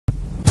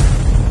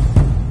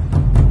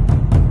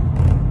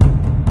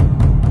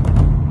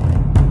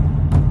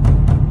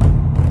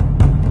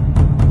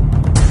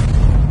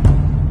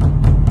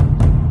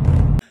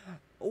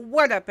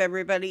What up,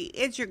 everybody?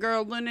 It's your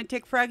girl,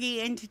 Lunatic Froggy,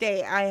 and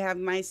today I have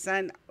my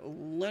son,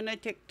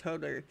 Lunatic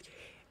Toader,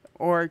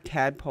 or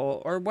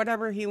Tadpole, or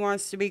whatever he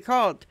wants to be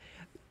called.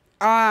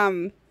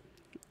 Um,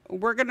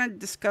 we're gonna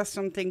discuss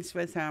some things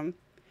with him,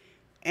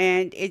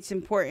 and it's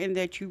important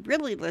that you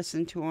really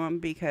listen to him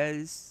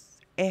because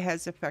it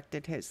has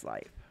affected his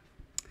life.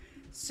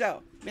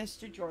 So,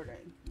 Mr.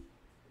 Jordan,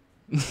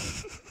 You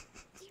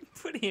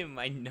put it in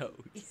my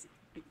nose.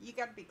 you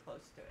gotta be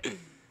close to it.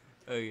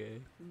 Okay.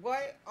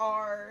 What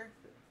are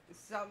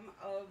some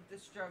of the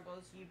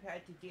struggles you've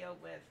had to deal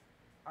with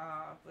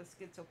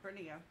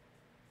schizophrenia?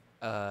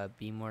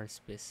 Be more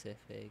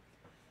specific.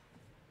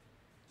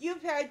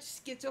 You've had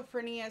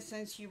schizophrenia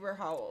since you were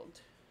how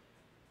old?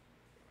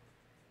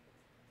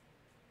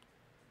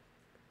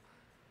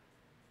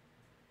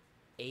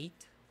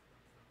 8?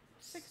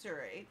 6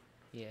 or 8.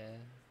 Yeah.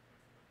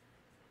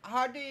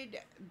 How did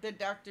the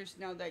doctors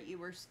know that you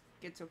were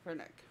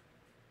schizophrenic?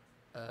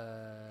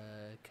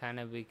 Kind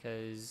of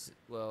because,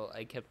 well,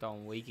 I kept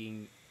on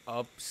waking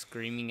up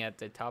screaming at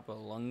the top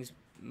of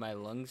my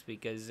lungs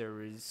because there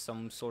was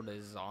some sort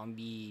of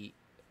zombie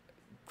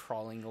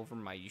crawling over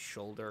my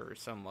shoulder or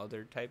some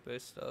other type of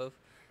stuff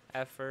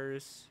at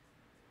first.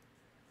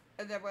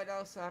 And then what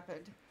else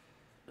happened?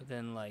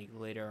 Then, like,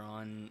 later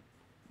on,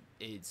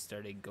 it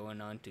started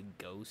going on to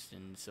ghosts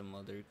and some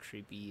other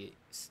creepy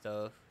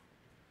stuff.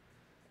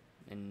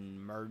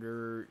 And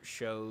murder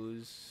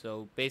shows.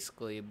 So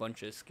basically a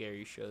bunch of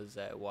scary shows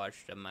that I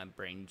watched and my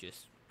brain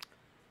just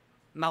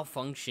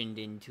malfunctioned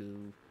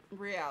into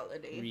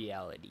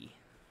Reality.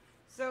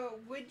 So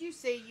would you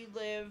say you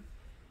live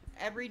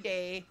every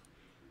day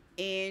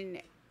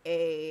in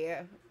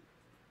a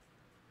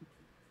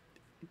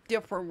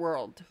different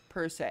world,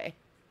 per se?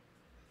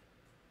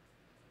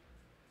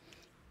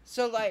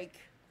 So, like,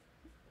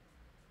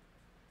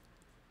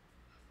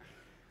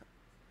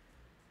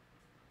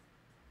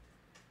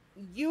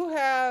 you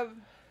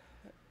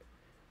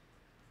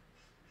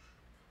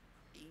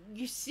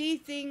see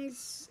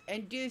things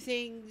and do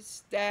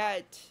things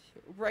that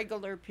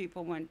regular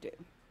people wouldn't do.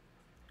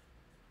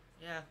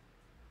 Yeah.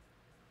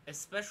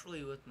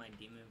 Especially with my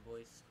demon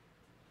voice.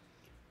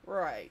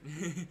 Right.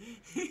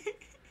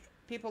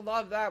 People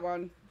love that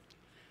one.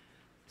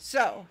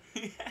 So,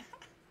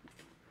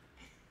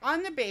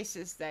 on the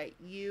basis that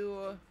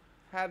you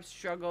have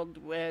struggled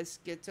with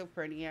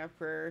schizophrenia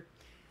for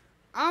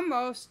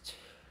almost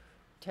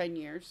 10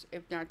 years,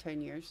 if not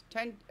 10 years,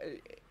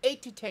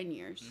 8 to 10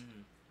 years.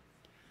 Mm-hmm.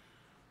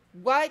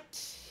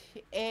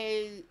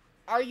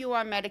 Are you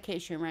on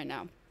medication right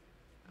now?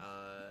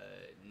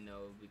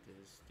 No,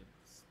 because the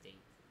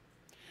state.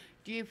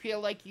 Do you feel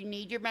like you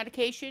need your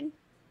medication?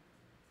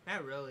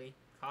 Not really.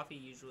 Coffee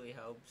usually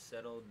helps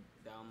settle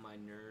down my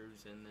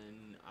nerves, and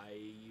then I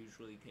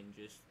usually can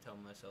just tell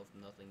myself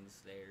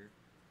nothing's there.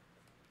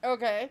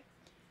 Okay.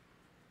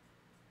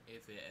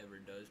 If it ever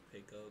does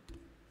pick up.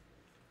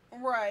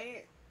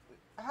 Right.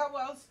 How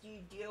else do you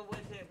deal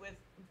with it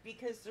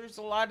because there's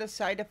a lot of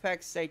side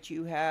effects that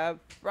you have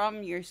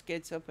from your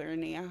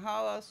schizophrenia.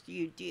 How else do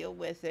you deal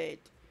with it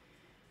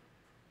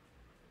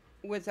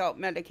without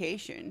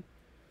medication?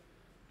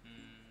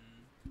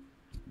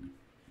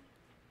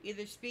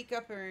 Either speak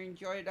up or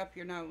enjoy it up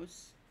your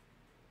nose.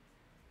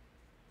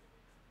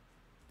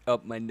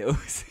 Up my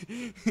nose.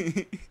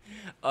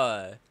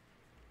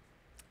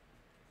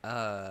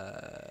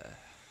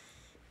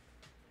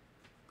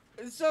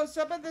 So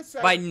some of the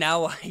side By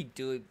now I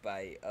do it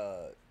by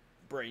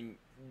brain,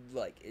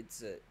 like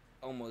it's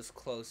almost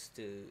close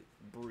to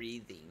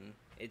breathing.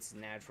 It's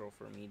natural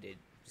for me to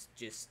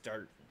just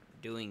start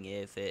doing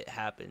it if it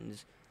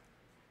happens.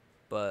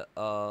 But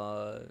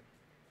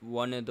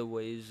one of the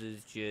ways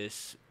is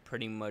just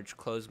pretty much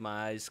close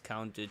my eyes,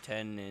 count to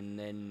 10, and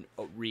then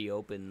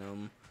reopen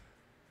them.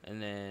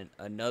 And then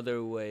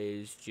another way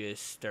is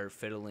just start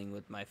fiddling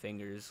with my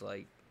fingers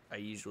like I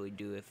usually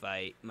do if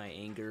my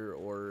anger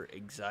or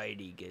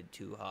anxiety get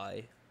too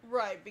high.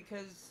 Right,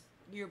 because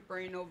your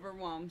brain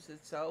overwhelms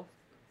itself.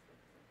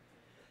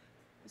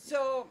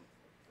 So,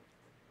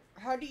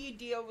 how do you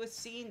deal with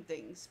seeing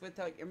things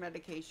without your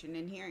medication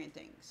and hearing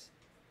things?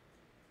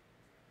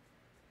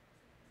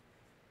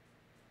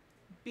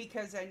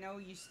 Because I know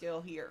you still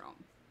hear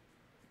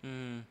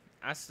them.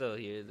 I still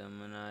hear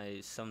them and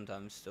I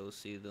sometimes still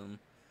see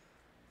them.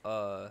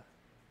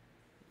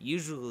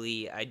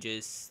 Usually I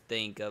just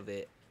think of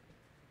it.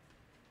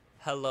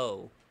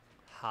 Hello,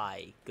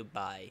 hi,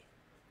 goodbye,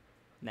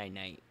 night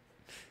night.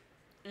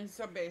 And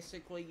so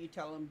basically you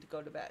tell them to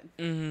go to bed.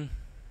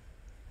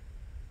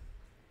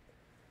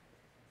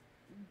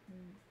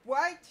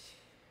 What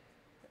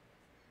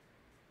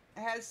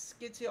has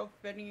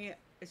schizophrenia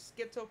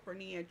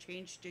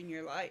changed in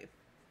your life?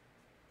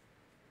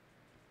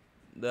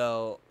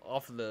 Though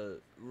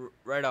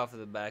right off of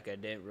the back, I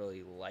didn't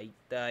really like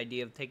the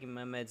idea of taking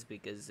my meds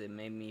because it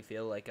made me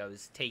feel like I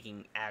was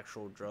taking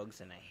actual drugs,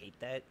 and I hate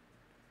that.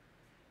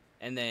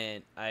 And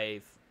then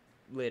I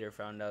later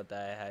found out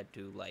that I had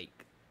to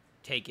like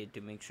take it to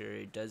make sure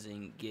it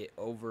doesn't get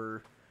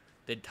over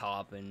the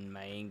top and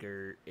my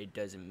anger it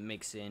doesn't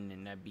mix in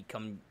and I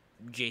become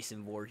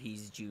Jason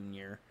Voorhees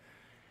Jr.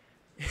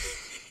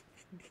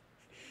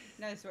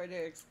 Nice way to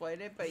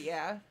explain it, but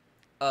yeah.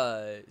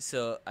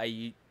 So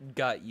I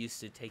got used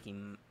to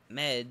taking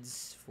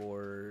meds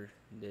for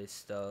this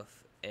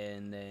stuff,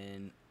 and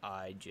then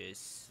I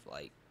just,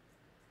 like,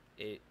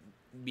 it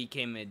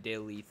became a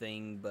daily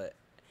thing, but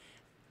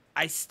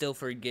I still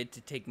forget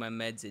to take my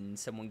meds and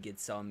someone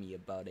gets on me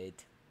about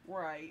it.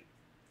 Right.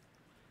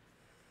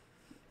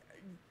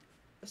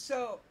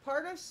 So,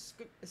 part of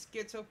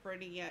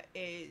schizophrenia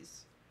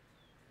is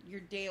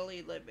your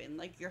daily living,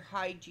 like your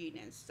hygiene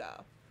and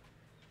stuff.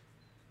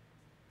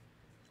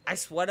 I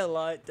sweat a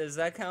lot. Does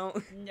that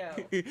count? No.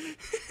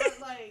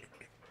 But,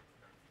 like,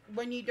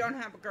 when you don't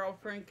have a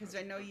girlfriend, because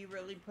I know you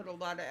really put a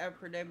lot of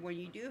effort in when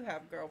you do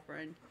have a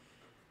girlfriend,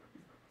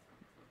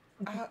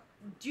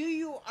 do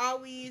you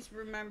always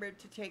remember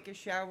to take a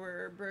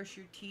shower or brush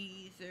your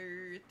teeth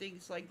or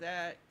things like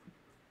that?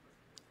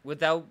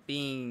 Without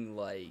being,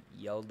 like,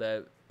 yelled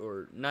at,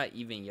 or not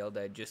even yelled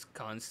at, just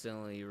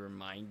constantly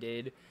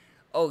reminded.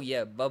 Oh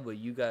yeah,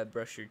 Bubba, you gotta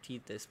brush your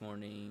teeth this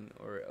morning.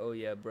 Or, oh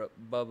yeah,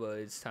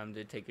 Bubba, it's time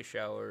to take a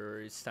shower.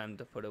 Or it's time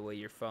to put away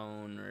your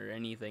phone. Or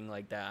anything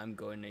like that. I'm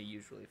going to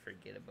usually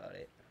forget about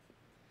it.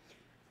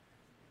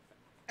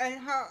 And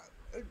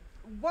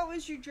what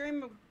was your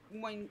dream of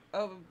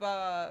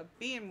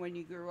being when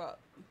you grew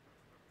up?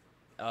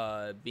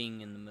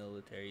 Being in the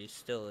military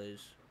still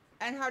is.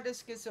 And how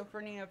does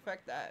schizophrenia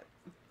affect that?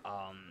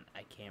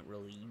 I can't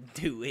really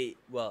do it.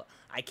 Well,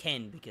 I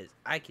can, because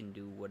I can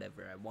do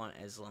whatever I want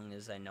as long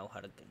as I know how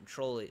to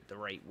control it the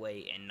right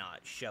way and not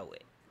show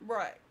it.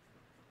 Right.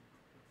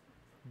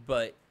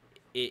 But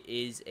it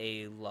is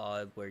a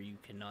law where you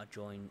cannot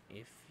join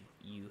if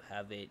you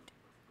have it.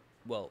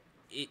 Well,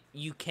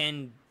 you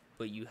can,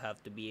 but you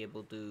have to be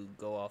able to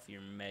go off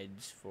your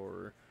meds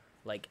for,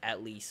 like,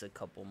 at least a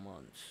couple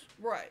months.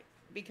 Right.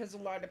 Because a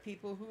lot of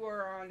people who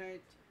are on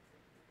it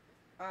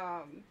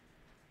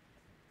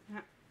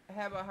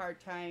have a hard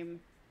time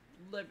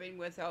living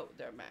without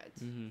their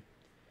meds. Mm-hmm.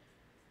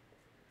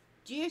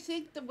 Do you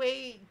think the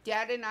way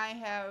Dad and I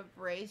have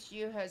raised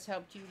you has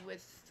helped you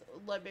with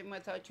living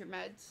without your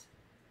meds?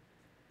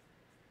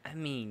 I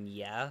mean,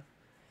 yeah.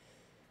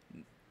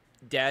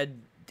 Dad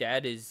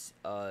is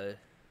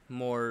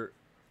more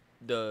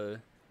the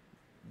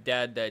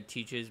dad that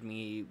teaches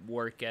me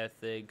work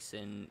ethics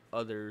and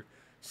other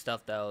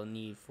stuff that I'll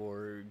need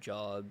for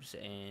jobs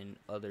and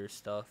other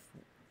stuff.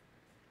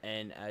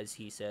 And as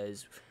he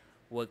says,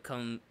 what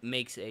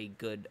makes a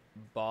good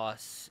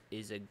boss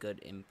is a good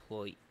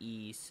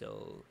employee.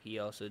 So he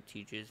also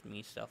teaches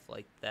me stuff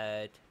like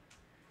that.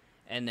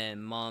 And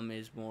then Mom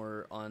is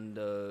more on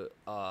the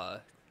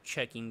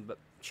checking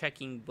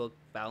book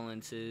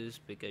balances,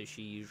 because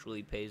she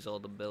usually pays all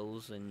the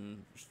bills,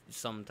 and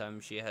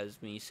sometimes she has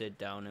me sit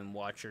down and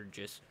watch her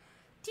just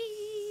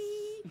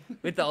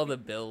with all the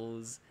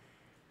bills.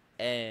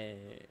 And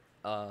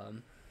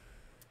man,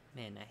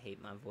 I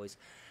hate my voice.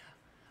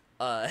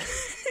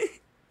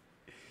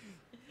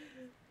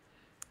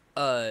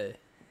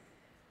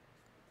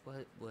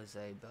 What was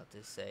I about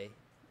to say?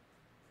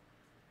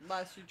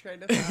 Lost your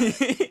train of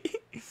thought.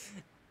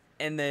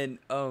 And then,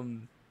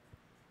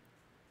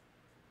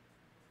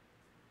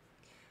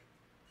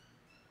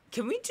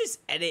 can we just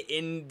edit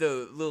in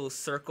the little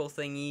circle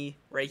thingy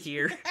right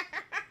here?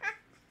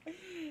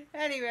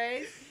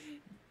 Anyways,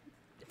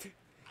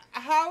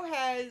 how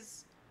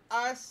has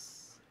us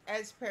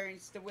as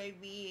parents, the way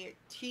we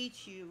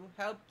teach you,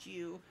 helped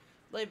you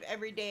live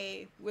every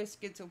day with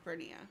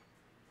schizophrenia?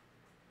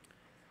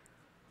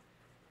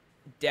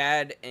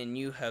 Dad and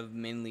you have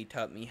mainly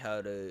taught me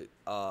how to,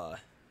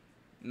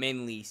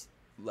 mainly,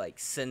 like,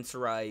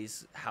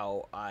 sensorize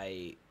how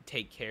I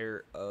take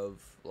care of,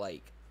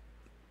 like,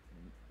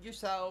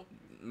 Yourself,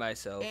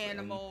 myself,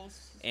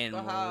 animals,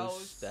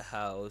 the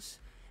house,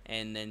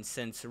 and then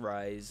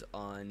sensorize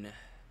on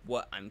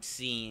what I'm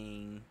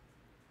seeing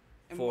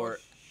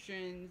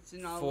emotions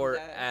and all for of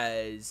that.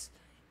 as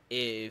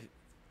if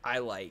I,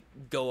 like,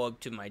 go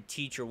up to my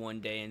teacher one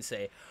day and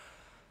say,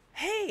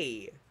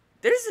 hey,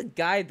 there's a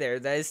guy there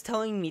that is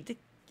telling me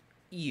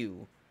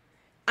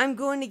I'm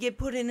going to get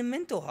put in a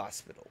mental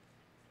hospital.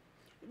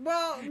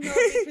 Well, no,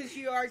 because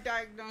you are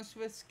diagnosed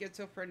with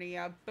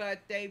schizophrenia, but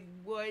they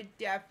would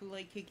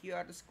definitely kick you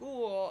out of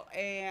school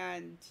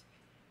and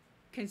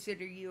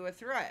consider you a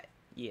threat.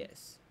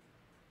 Yes.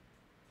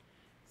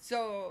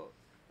 So,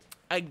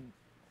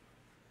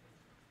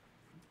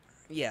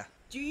 yeah.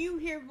 do you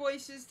hear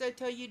voices that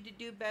tell you to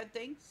do bad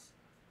things?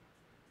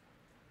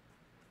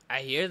 I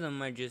hear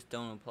them, I just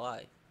don't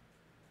apply.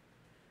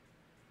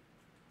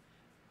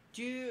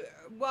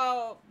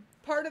 Well,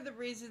 part of the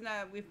reason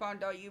that we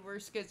found out you were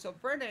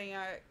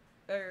schizophrenic,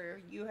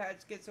 or you had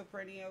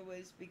schizophrenia,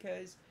 was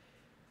because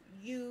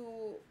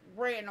you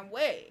ran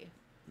away.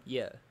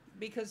 Yeah.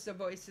 Because the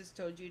voices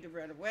told you to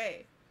run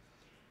away.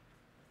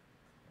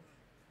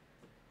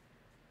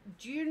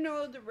 Do you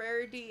know the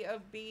rarity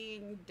of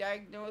being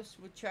diagnosed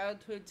with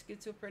childhood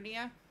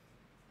schizophrenia?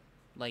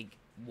 Like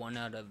 1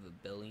 out of 1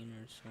 billion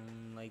or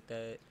something like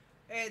that.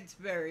 It's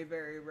very,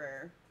 very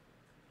rare.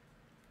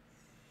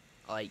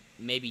 like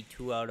maybe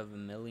 2 out of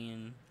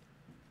 1,000,000.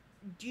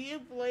 Do you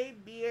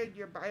blame me and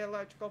your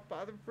biological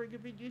father for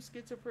giving you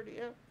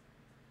schizophrenia?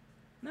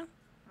 No,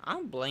 I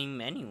don't blame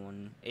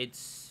anyone.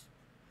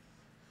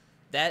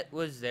 That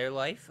was their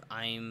life.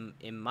 I'm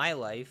in my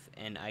life,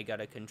 and I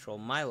gotta control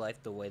my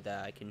life the way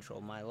that I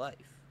control my life.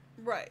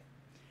 Right.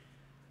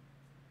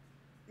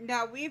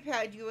 Now, we've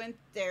had you in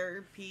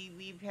therapy,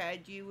 we've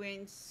had you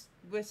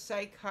with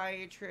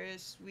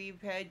psychiatrists,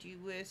 we've had you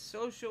with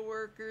social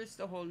workers,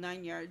 the whole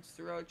 9 yards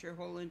throughout your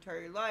whole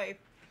entire life.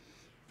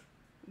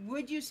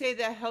 Would you say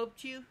that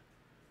helped you?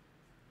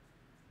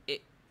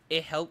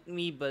 It helped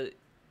me, but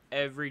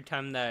every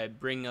time that I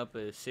bring up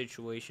a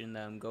situation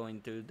that I'm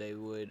going through, they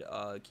would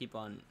keep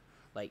on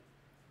like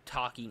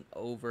talking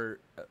over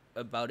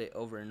about it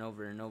over and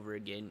over and over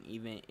again.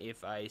 Even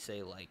if I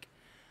say like,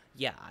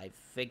 yeah, I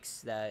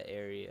fixed that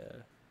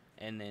area,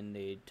 and then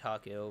they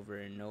talk it over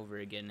and over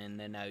again, and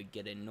then I would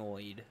get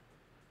annoyed.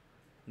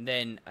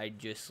 Then I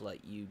just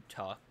let you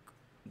talk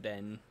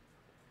then,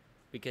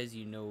 because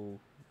you know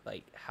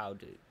like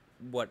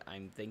what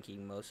I'm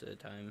thinking most of the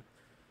time,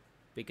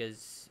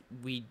 because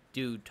we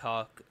do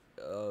talk.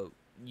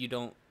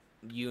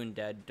 You and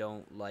Dad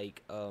don't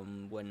like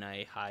when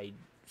I hide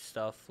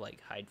stuff,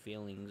 like hide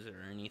feelings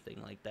or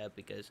anything like that,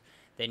 because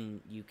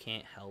then you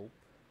can't help.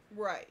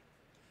 Right.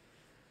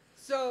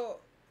 So,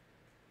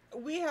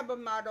 we have a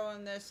motto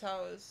in this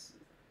house: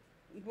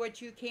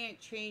 what you can't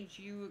change,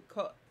 you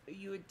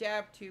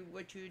adapt to.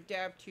 What you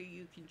adapt to,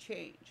 you can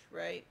change.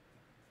 Right.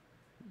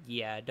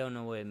 Yeah, I don't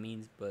know what it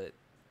means, but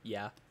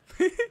yeah.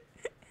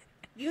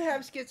 You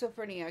have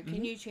schizophrenia. Can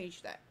Mhm. you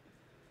change that?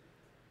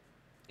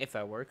 If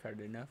I work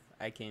hard enough,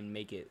 I can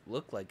make it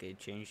look like I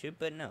changed it,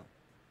 but no.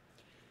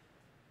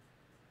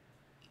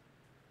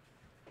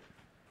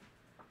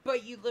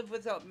 But you live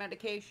without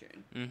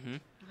medication. Mm-hmm.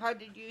 How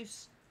did you?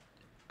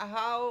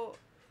 How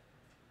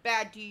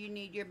bad do you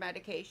need your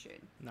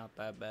medication? Not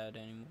that bad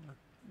anymore.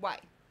 Why?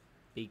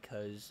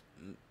 Because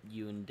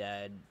you and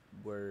Dad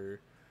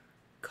were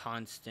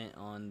constant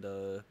on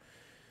the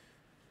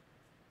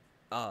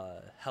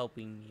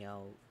helping me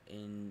out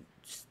in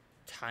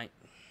time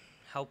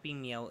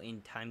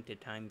to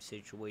time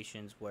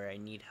situations where I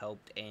need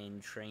help,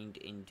 and trained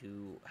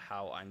into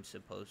how I'm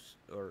supposed,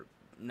 or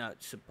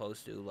not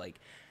supposed to, like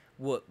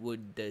what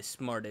would the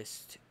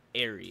smartest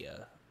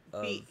area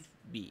of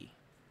be.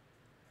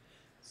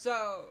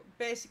 So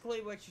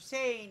basically, what you're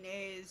saying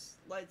is,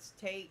 let's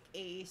take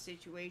a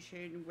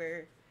situation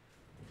where,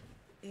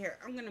 here,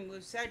 I'm gonna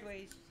move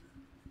sideways.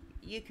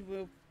 You can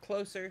move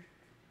closer.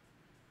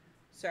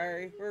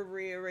 Sorry, we're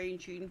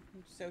rearranging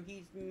so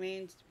he's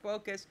main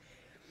focus.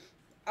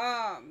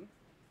 Um,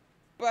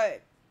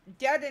 but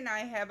Dad and I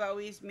have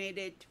always made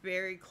it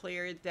very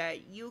clear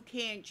that you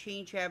can't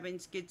change having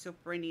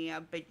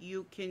schizophrenia, but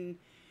you can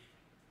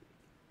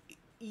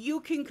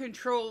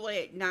control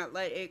it, not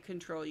let it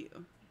control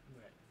you.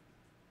 Right.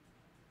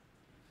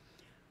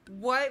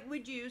 What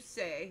would you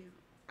say?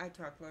 I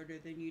talk louder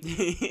than you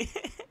do.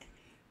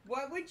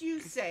 What would you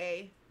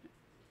say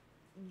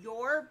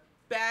your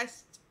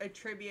best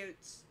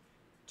attributes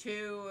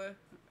to?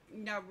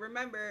 Now,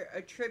 remember,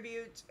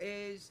 attributes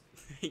is.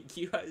 I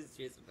was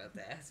just about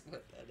to ask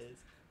what that is.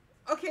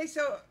 Okay,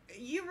 so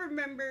you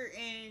remember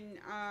in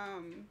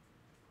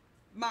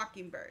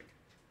Mockingbird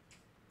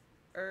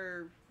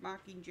or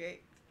Mockingjay,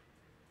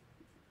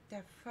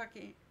 that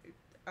fucking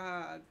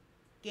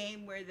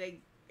game where they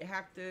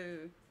have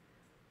to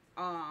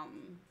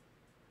um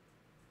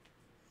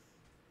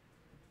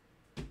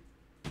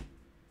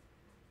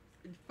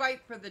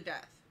fight for the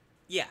death.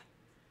 Yeah.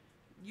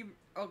 You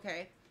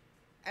okay?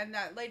 And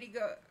that lady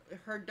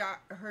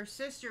her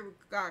sister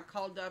got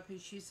called up, and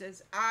she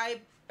says,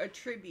 "I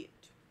attribute.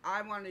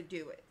 I want to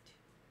do it."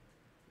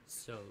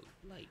 So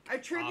like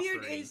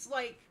Attribute is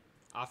like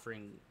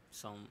offering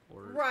some,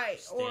 or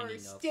right, or standing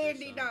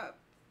standing up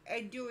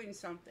and doing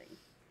something.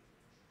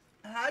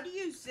 How do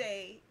you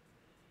think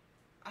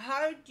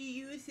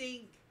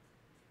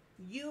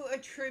you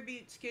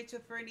attribute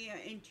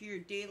schizophrenia into your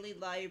daily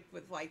life,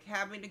 with like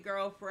having a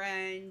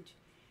girlfriend,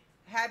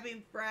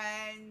 having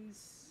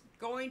friends,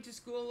 going to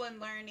school and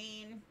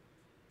learning?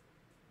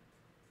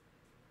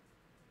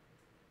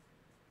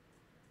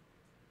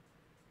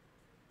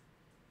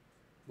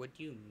 What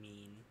do you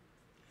mean?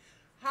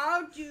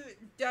 How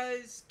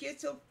does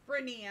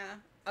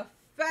schizophrenia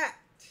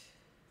affect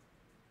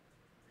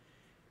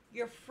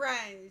your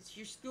friends,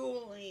 your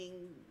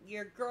schooling,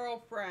 your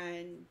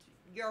girlfriend,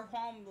 your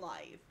home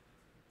life?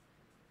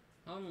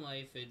 Home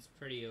life, it's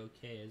pretty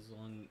okay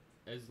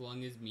as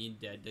long as me and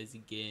Dad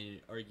doesn't get in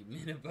an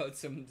argument about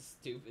some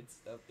stupid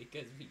stuff,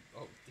 because we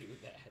both do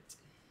that.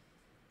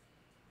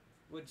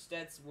 Which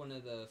that's one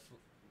of the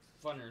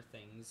funner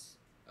things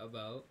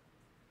about.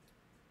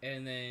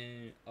 And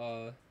then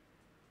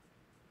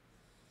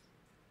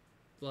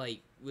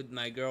like with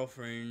my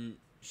girlfriend,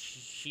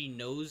 she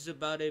knows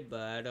about it, but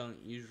I don't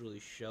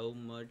usually show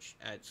much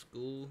at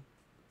school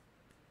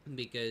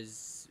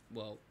because,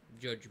 well,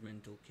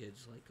 judgmental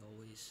kids, like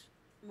always.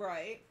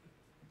 Right.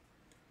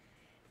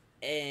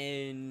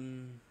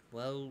 And,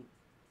 well,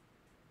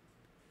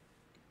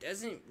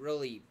 doesn't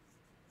really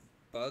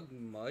bug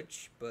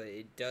much, but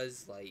it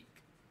does, like,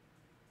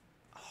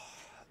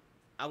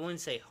 I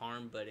wouldn't say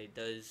harm, but it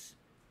does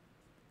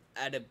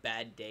at a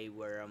bad day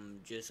where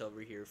I'm just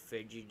over here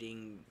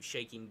fidgeting,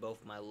 shaking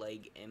both my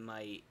leg and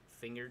my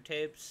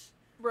fingertips.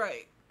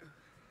 Right.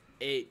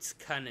 It's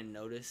kind of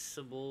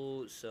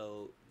noticeable,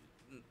 so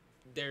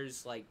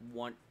there's like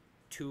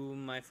two of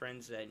my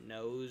friends that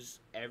knows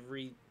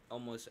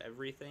almost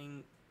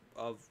everything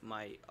of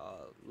my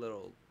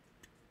little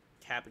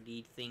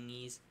tappity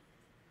thingies,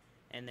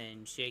 and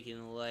then shaking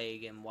the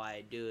leg and why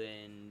I do it,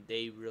 and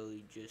they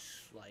really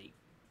just like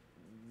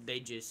they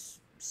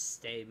just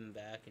stay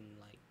back and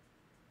like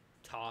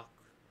talk.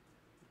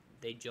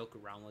 They joke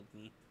around with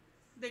me.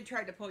 They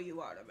tried to pull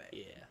you out of it.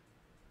 Yeah.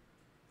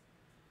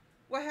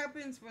 What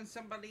happens when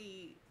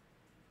somebody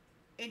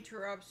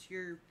interrupts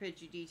your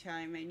fidgety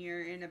time and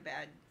you're in a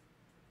bad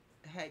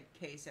head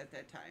case at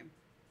that time?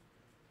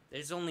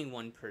 There's only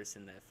one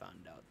person that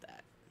found out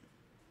that.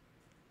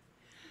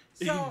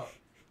 So,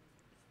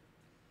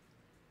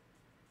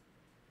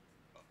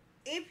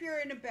 if you're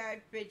in a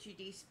bad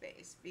fidgety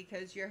space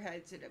because your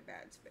head's in a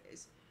bad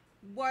space,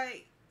 what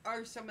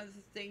are some of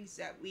the things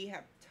that we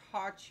have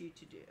taught you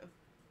to do?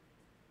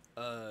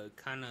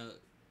 Kind of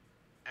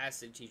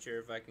ask the teacher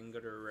if I can go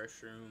to a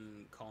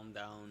restroom, calm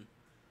down,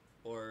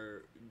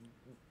 or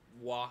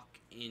walk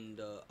in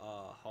the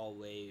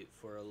hallway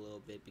for a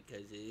little bit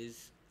because it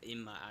is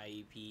in my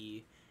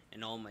IEP,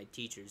 and all my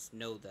teachers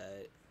know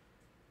that.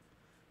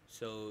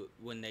 So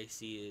when they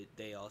see it,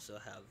 they also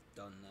have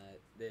done that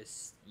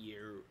this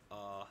year.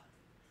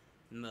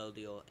 Middle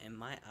deal, and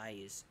my eye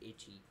is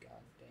itchy.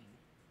 God dang.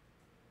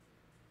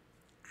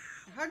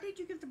 How did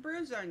you get the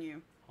bruise on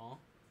you? Huh?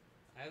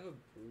 I have a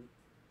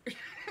bruise.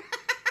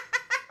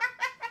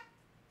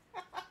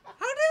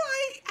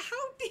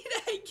 How did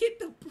I get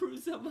the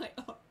bruise on my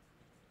arm?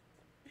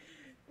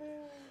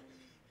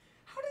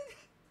 How did?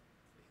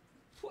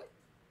 What?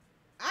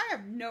 I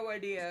have no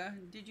idea.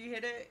 Did you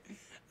hit it?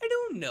 I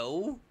don't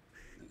know.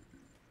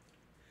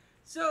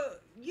 So,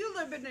 you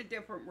live in a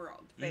different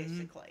world,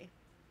 basically.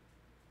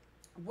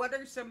 Mm-hmm. What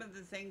are some of the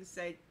things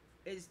that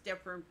is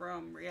different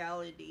from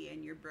reality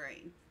in your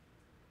brain?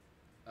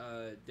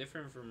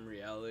 Different from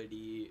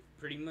reality,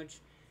 pretty much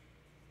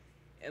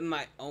in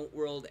my own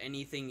world,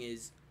 anything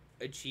is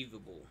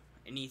achievable.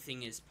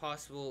 Anything is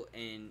possible,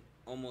 and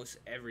almost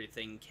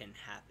everything can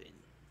happen.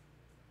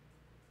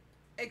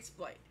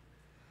 Explain.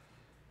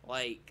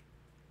 Like,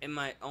 in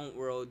my own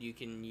world, you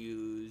can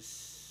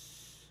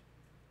use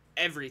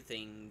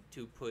everything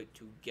to put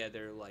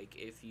together. Like,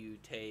 if you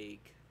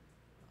take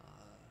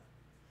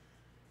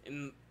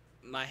in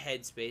my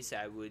headspace,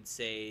 I would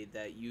say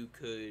that you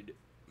could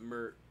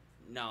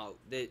now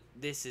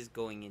this is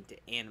going into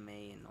anime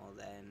and all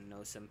that, and I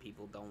know some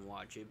people don't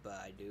watch it, but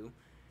I do.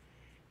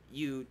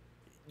 You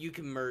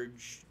can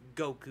merge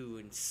Goku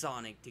and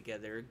Sonic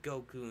together,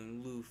 Goku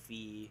and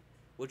Luffy,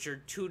 which are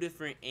two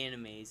different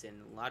animes,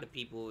 and a lot of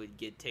people would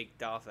get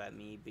ticked off at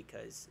me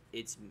because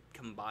it's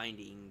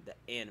combining the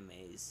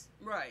animes.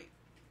 Right.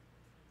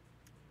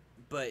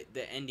 But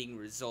the ending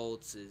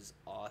results is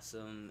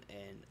awesome,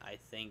 and I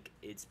think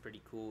it's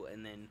pretty cool.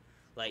 And then,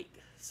 like,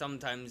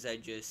 sometimes I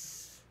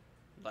just,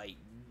 like,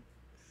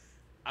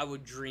 I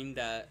would dream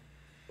that,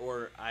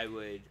 or I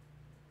would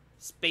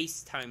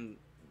space-time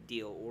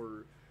deal,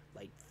 or,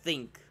 like,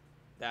 think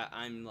that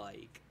I'm,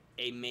 like,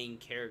 a main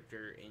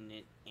character in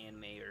an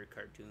anime or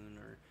cartoon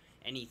or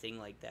anything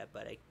like that,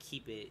 but I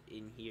keep it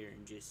in here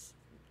and just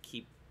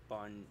keep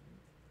on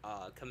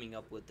coming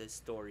up with the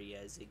story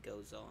as it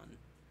goes on.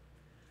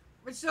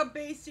 So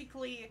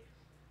basically,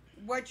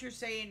 what you're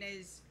saying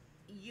is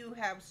you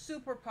have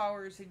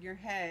superpowers in your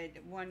head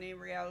when in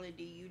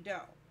reality you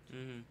don't.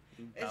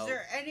 Mm-hmm. Is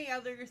there any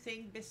other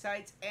thing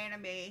besides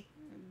anime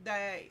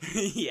that...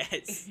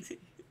 Yes.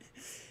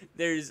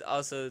 There's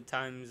also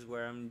times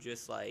where I'm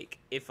just like,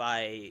 if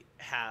I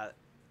have,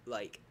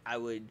 like, I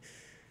would,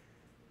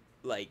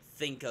 like,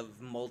 think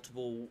of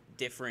multiple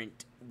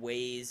different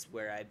ways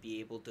where I'd be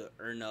able to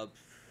earn up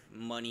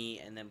money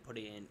and then put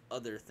it in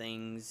other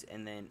things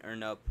and then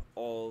earn up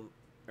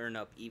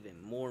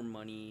even more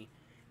money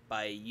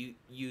by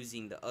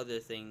using the other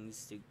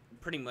things to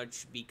pretty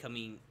much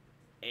becoming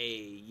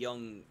a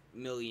young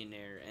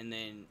millionaire, and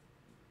then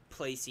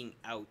placing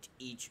out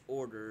each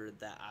order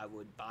that I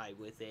would buy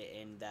with it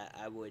and that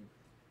I would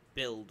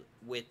build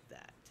with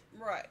that.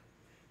 Right.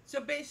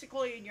 So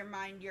basically, in your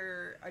mind,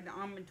 you're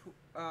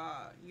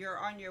you're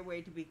on your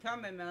way to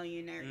become a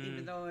millionaire,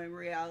 even though in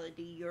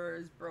reality you're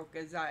as broke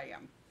as I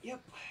am. Yep.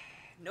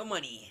 No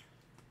money.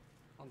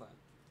 Hold on.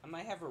 I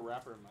might have a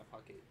wrapper in my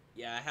pocket.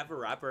 Yeah, I have a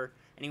wrapper.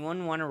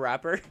 Anyone want a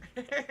wrapper?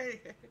 Hold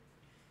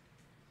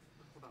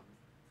on.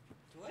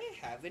 Do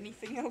I have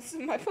anything else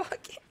in my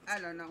pocket? I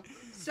don't know.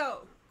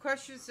 So,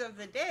 questions of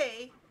the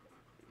day.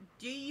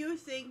 Do you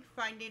think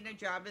finding a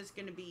job is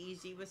going to be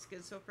easy with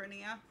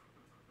schizophrenia?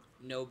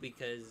 No,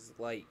 because,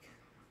 like...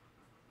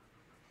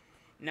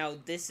 Now,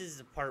 this is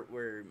the part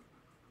where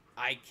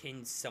I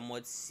can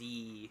somewhat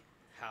see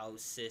how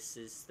Sis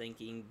is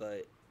thinking,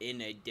 but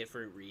in a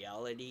different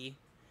reality.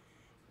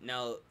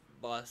 Now,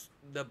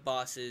 the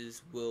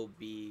bosses will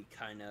be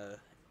kind of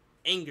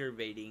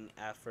aggravating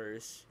at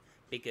first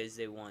because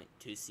they want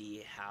to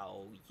see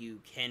how you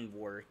can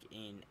work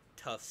in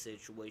tough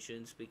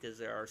situations, because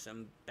there are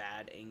some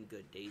bad and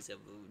good days of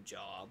a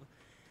job.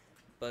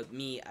 But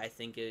me, I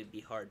think it would be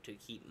hard to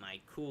keep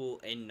my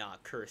cool and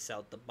not curse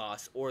out the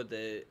boss or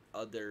the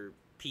other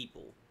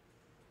people.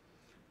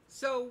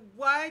 So,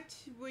 what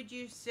would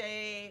you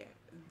say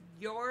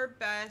your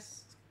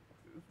best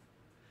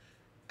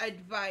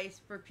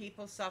advice for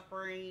people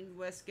suffering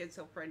with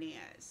schizophrenia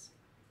is?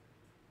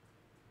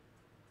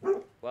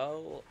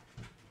 Well,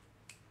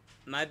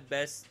 my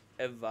best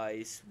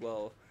advice,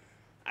 well,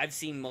 I've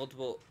seen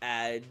multiple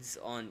ads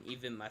on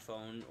even my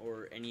phone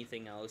or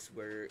anything else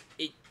where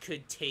it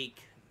could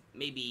take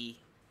maybe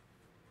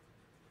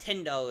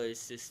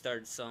 $10 to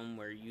start some,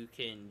 where you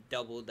can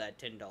double that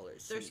 $10.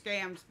 They're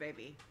scams,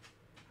 baby.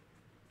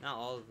 Not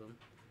all of them.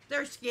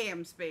 They're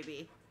scams,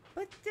 baby.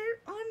 But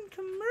they're on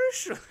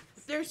commercial.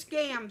 They're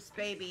scams,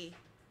 baby.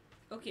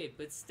 Okay,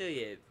 but still,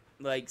 yeah,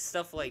 like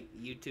stuff like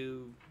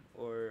YouTube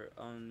or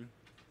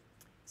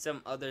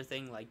some other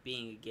thing like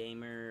being a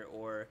gamer,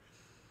 or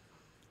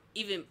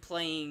even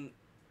playing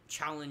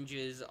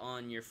challenges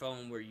on your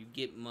phone where you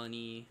get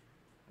money,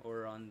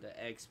 or on the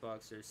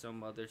Xbox or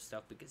some other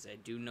stuff, because I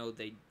do know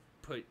they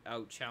put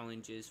out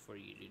challenges for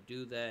you to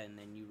do that, and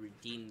then you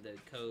redeem the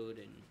code.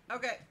 And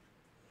Okay.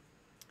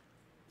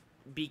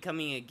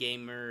 becoming a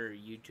gamer or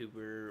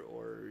YouTuber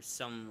or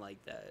something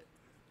like that,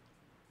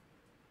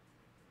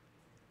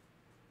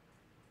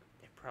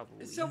 they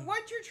probably... So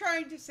what you're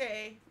trying to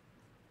say,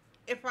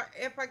 if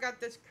I got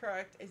this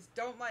correct, is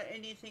don't let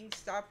anything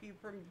stop you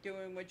from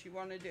doing what you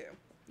want to do.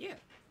 Yeah.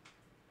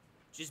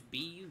 Just be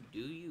you, do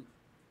you.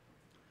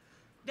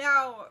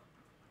 Now,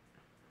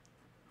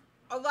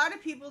 a lot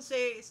of people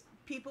say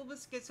people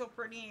with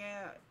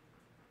schizophrenia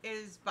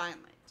is violent.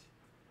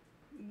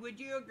 Would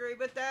you agree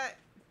with that?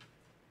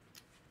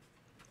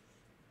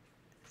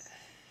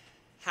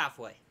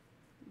 Halfway.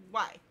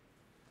 Why?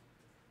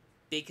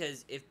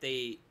 Because if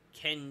they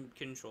can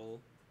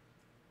control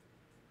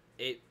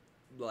it,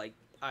 like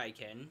I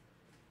can,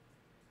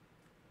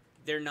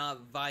 they're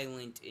not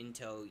violent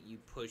until you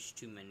push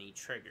too many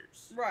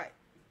triggers. Right.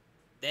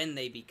 Then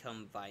they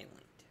become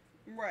violent.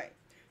 Right.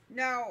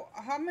 Now,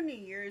 how many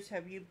years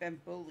have you been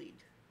bullied?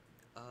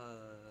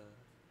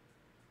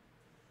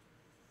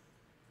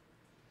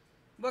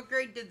 What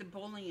grade did the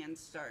bullying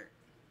start?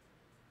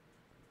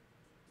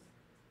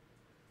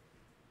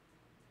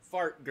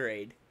 Fart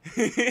grade.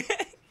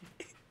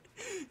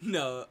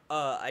 No,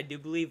 I do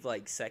believe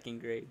like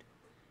second grade,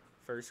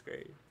 first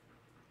grade.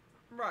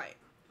 Right.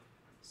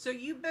 So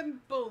you've been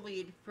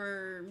bullied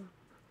for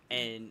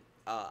And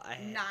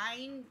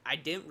nine. I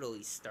didn't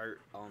really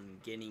start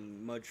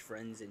getting much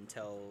friends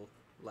until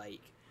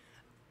like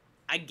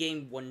I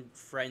gained one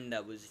friend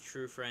that was a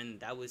true friend.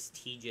 That was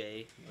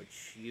TJ,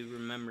 which you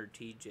remember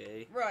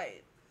TJ.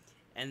 Right.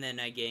 And then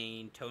I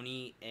gained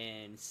Tony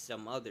and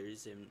some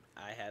others, and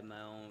I had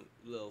my own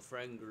little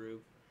friend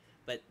group.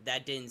 But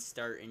that didn't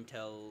start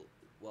until,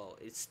 well,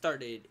 it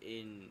started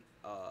in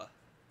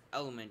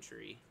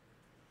elementary.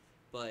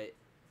 But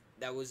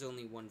that was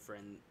only one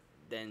friend.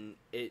 Then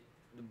the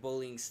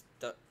bullying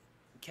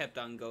kept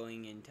on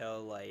going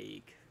until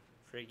like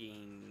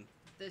freaking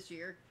This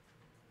year.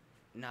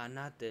 Nah,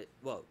 not that.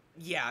 Well,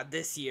 yeah,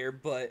 this year,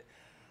 but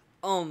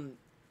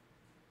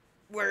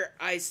where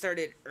I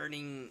started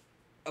earning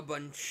a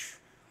bunch,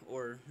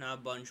 or not a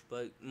bunch,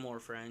 but more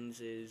friends,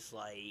 is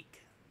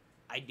like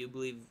I do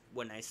believe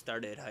when I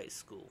started high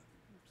school.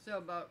 So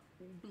about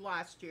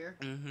last year.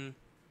 Mm-hmm.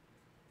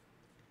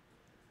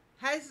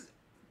 Has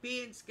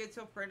being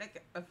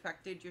schizophrenic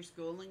affected your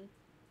schooling?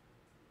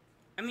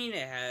 I mean,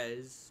 it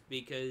has,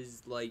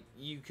 because like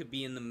you could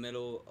be in the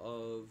middle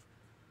of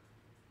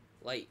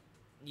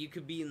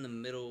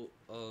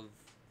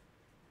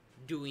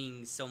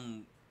doing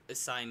some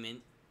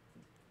assignment,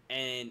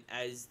 and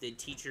as the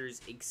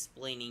teacher's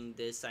explaining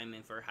the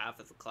assignment for half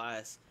of the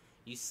class,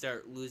 you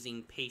start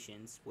losing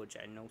patience, which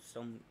I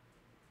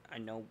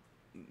know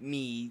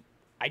me,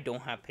 I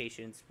don't have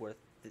patience with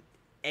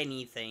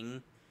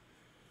anything,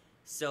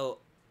 so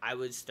I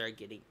would start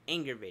getting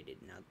aggravated.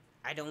 Now,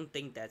 I don't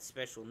think that's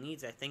special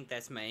needs, I think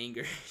that's my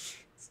anger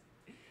issues.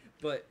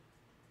 But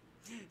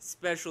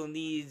special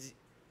needs,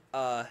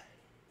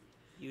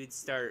 you would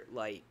start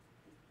like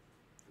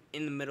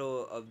in the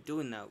middle of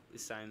doing that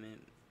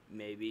assignment,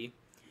 maybe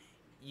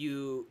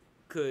you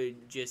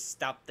could just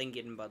stop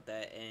thinking about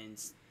that and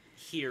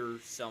hear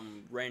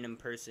some random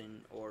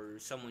person or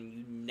someone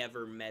you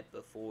never met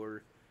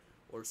before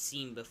or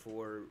seen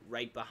before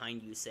right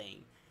behind you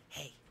saying,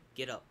 "Hey,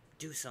 get up,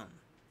 do something,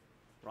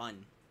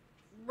 run."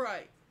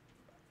 Right.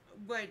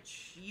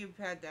 Which you've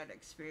had that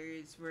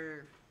experience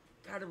where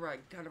gotta run,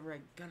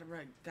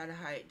 gotta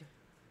hide.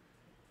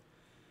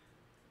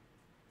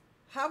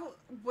 How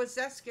was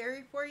that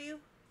scary for you?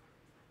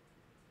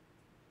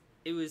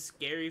 It was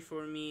scary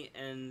for me,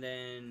 and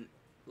then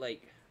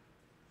like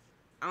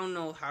I don't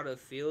know how to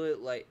feel it,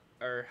 like,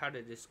 or how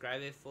to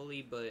describe it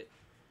fully, but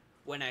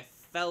when I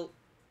felt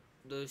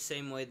the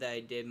same way that I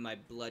did, my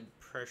blood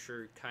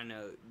pressure kind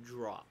of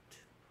dropped.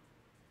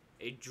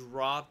 It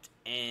dropped,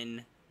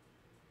 and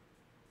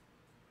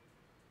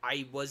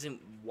I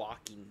wasn't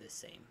walking the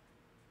same.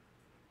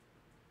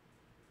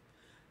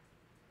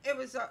 It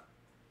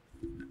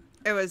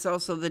was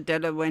also the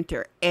dead of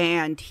winter,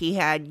 and he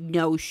had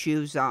no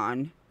shoes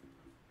on.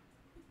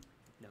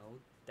 No,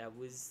 that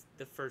was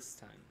the first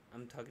time.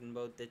 I'm talking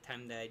about the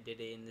time that I did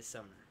it in the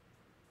summer.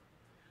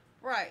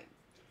 Right.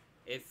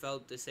 It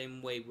felt the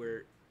same way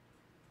where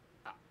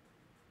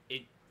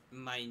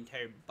my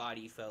entire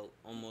body felt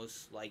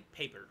almost like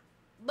paper.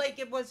 Like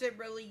it wasn't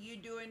really you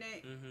doing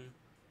it. Mm-hmm.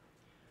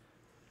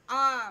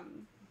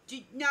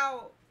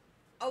 Now,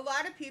 a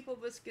lot of people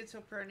with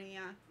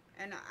schizophrenia,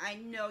 and I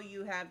know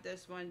you have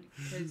this one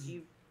because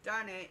you've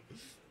done it.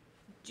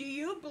 Do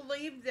you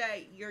believe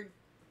that you're...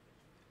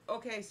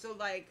 Okay, so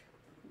like,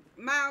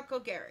 my Uncle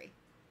Gary,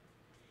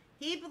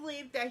 he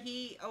believed that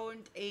he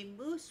owned a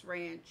moose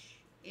ranch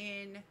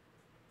in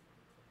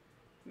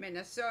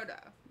Minnesota.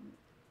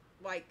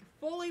 Like,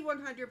 fully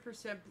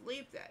 100%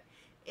 believe that.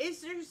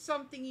 Is there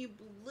something you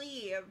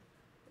believe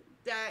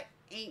that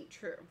ain't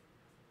true?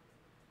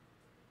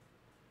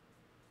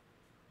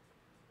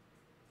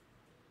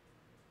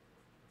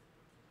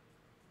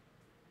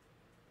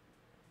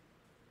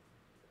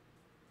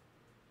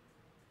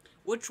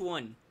 Which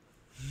one?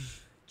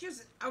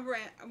 Just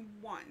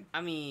one.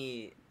 I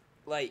mean,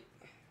 like,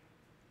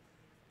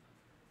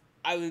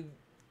 I would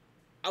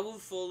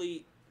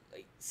fully,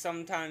 like,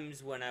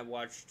 sometimes when I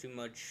watch too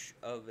much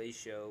of a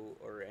show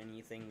or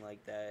anything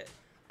like that,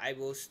 I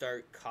will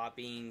start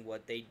copying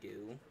what they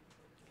do.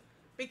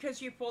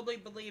 Because you fully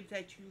believe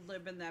that you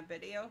live in that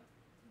video?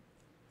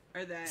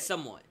 Or that...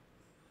 Somewhat.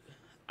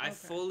 I Okay.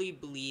 fully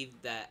believe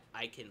that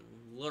I can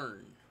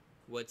learn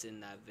what's in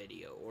that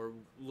video or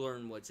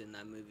learn what's in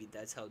that movie.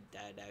 That's how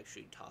Dad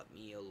actually taught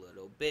me a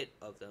little bit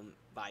of them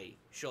by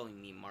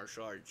showing me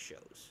martial arts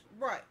shows.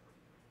 Right.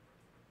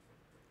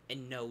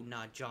 And no,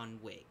 not John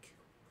Wick.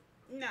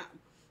 No.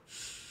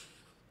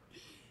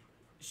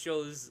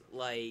 Shows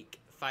like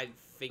Five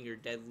Finger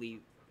Death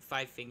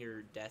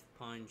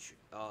Punch.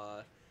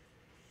 I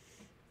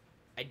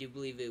do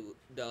believe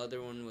the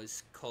other one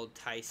was called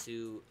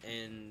Taisu,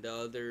 and the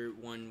other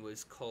one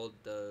was called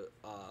the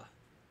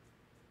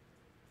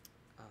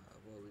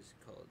what was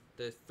it called?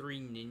 The Three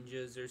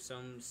Ninjas or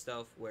some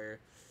stuff, where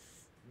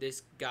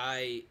this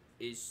guy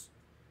is...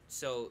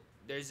 So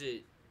there's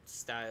a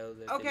style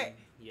that... Okay,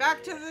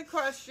 back to the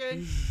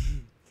question.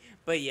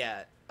 But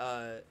yeah,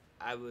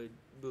 I would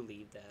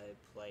believe that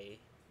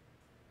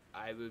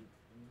I would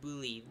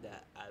believe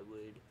that I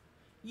would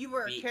You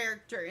were a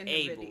character in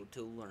the video. able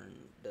to learn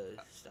the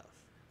stuff.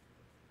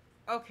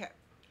 Okay.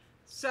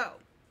 So,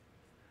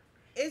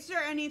 is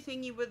there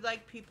anything you would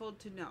like people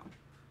to know?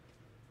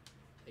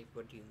 Like,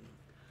 what do you mean?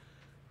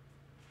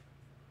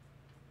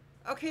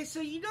 Okay,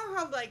 so you know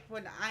how, like,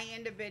 when I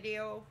end a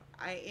video,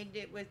 I end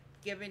it with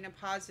giving a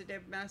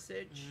positive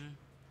message? Mm-hmm.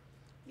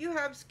 You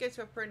have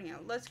schizophrenia.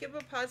 Let's give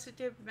a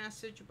positive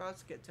message about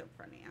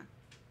schizophrenia.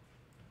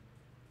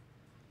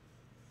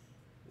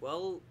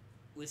 Well,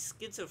 with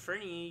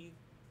schizophrenia,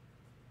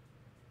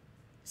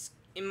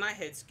 in my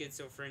head,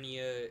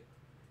 schizophrenia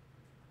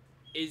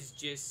is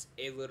just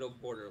a little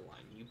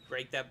borderline. You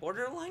break that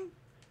borderline,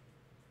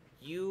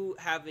 you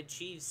have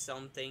achieved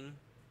something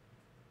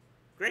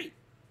great.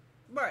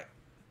 Right.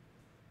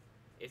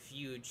 If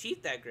you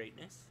achieve that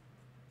greatness,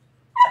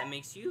 that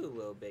makes you a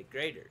little bit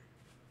greater.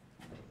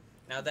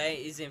 Now, that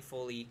isn't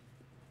fully...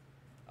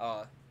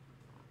 Hello,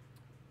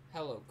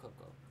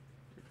 Coco.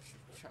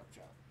 Chop,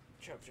 chop.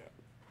 Chop, chop.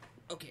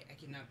 Okay, I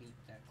cannot be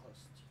that close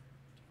to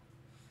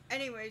you.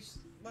 Anyways,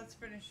 let's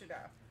finish it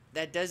off.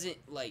 That doesn't,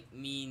 like,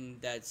 mean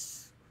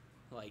that's,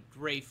 like,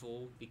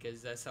 grateful,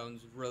 because that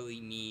sounds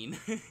really mean.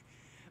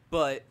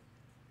 But,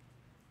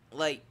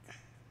 like...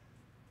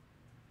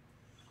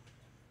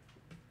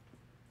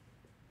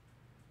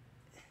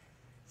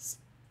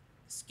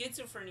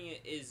 Schizophrenia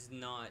is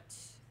not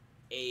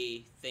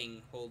a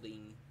thing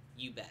holding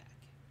you back.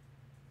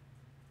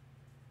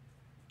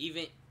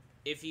 Even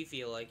if you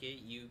feel like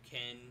it, you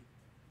can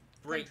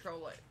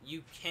Control it.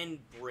 You can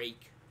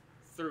break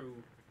through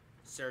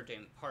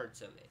certain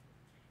parts of it,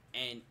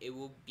 and it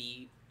will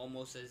be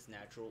almost as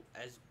natural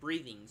as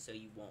breathing, so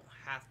you won't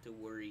have to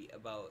worry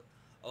about,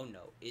 oh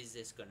no, is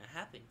this gonna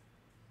happen?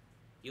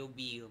 You'll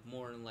be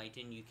more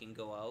enlightened. You can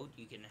go out,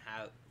 you can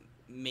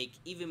make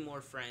even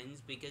more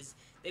friends, because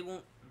they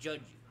won't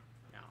judge you.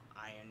 Now,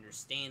 I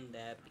understand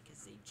that,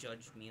 because they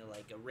judged me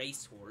like a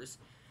racehorse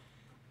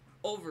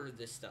over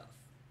this stuff.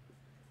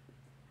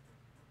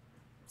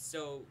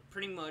 So,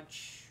 pretty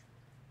much,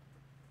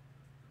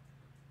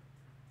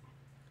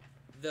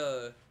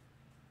 the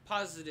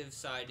positive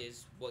side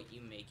is what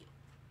you make it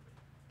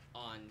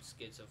on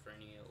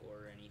schizophrenia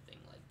or anything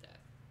like that.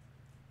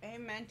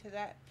 Amen to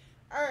that.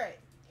 Alright.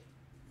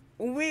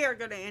 We are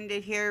going to end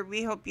it here.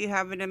 We hope you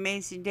have an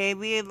amazing day.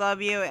 We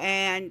love you.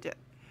 And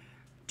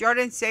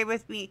Jordan, say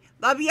with me,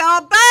 love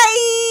y'all.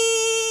 Bye!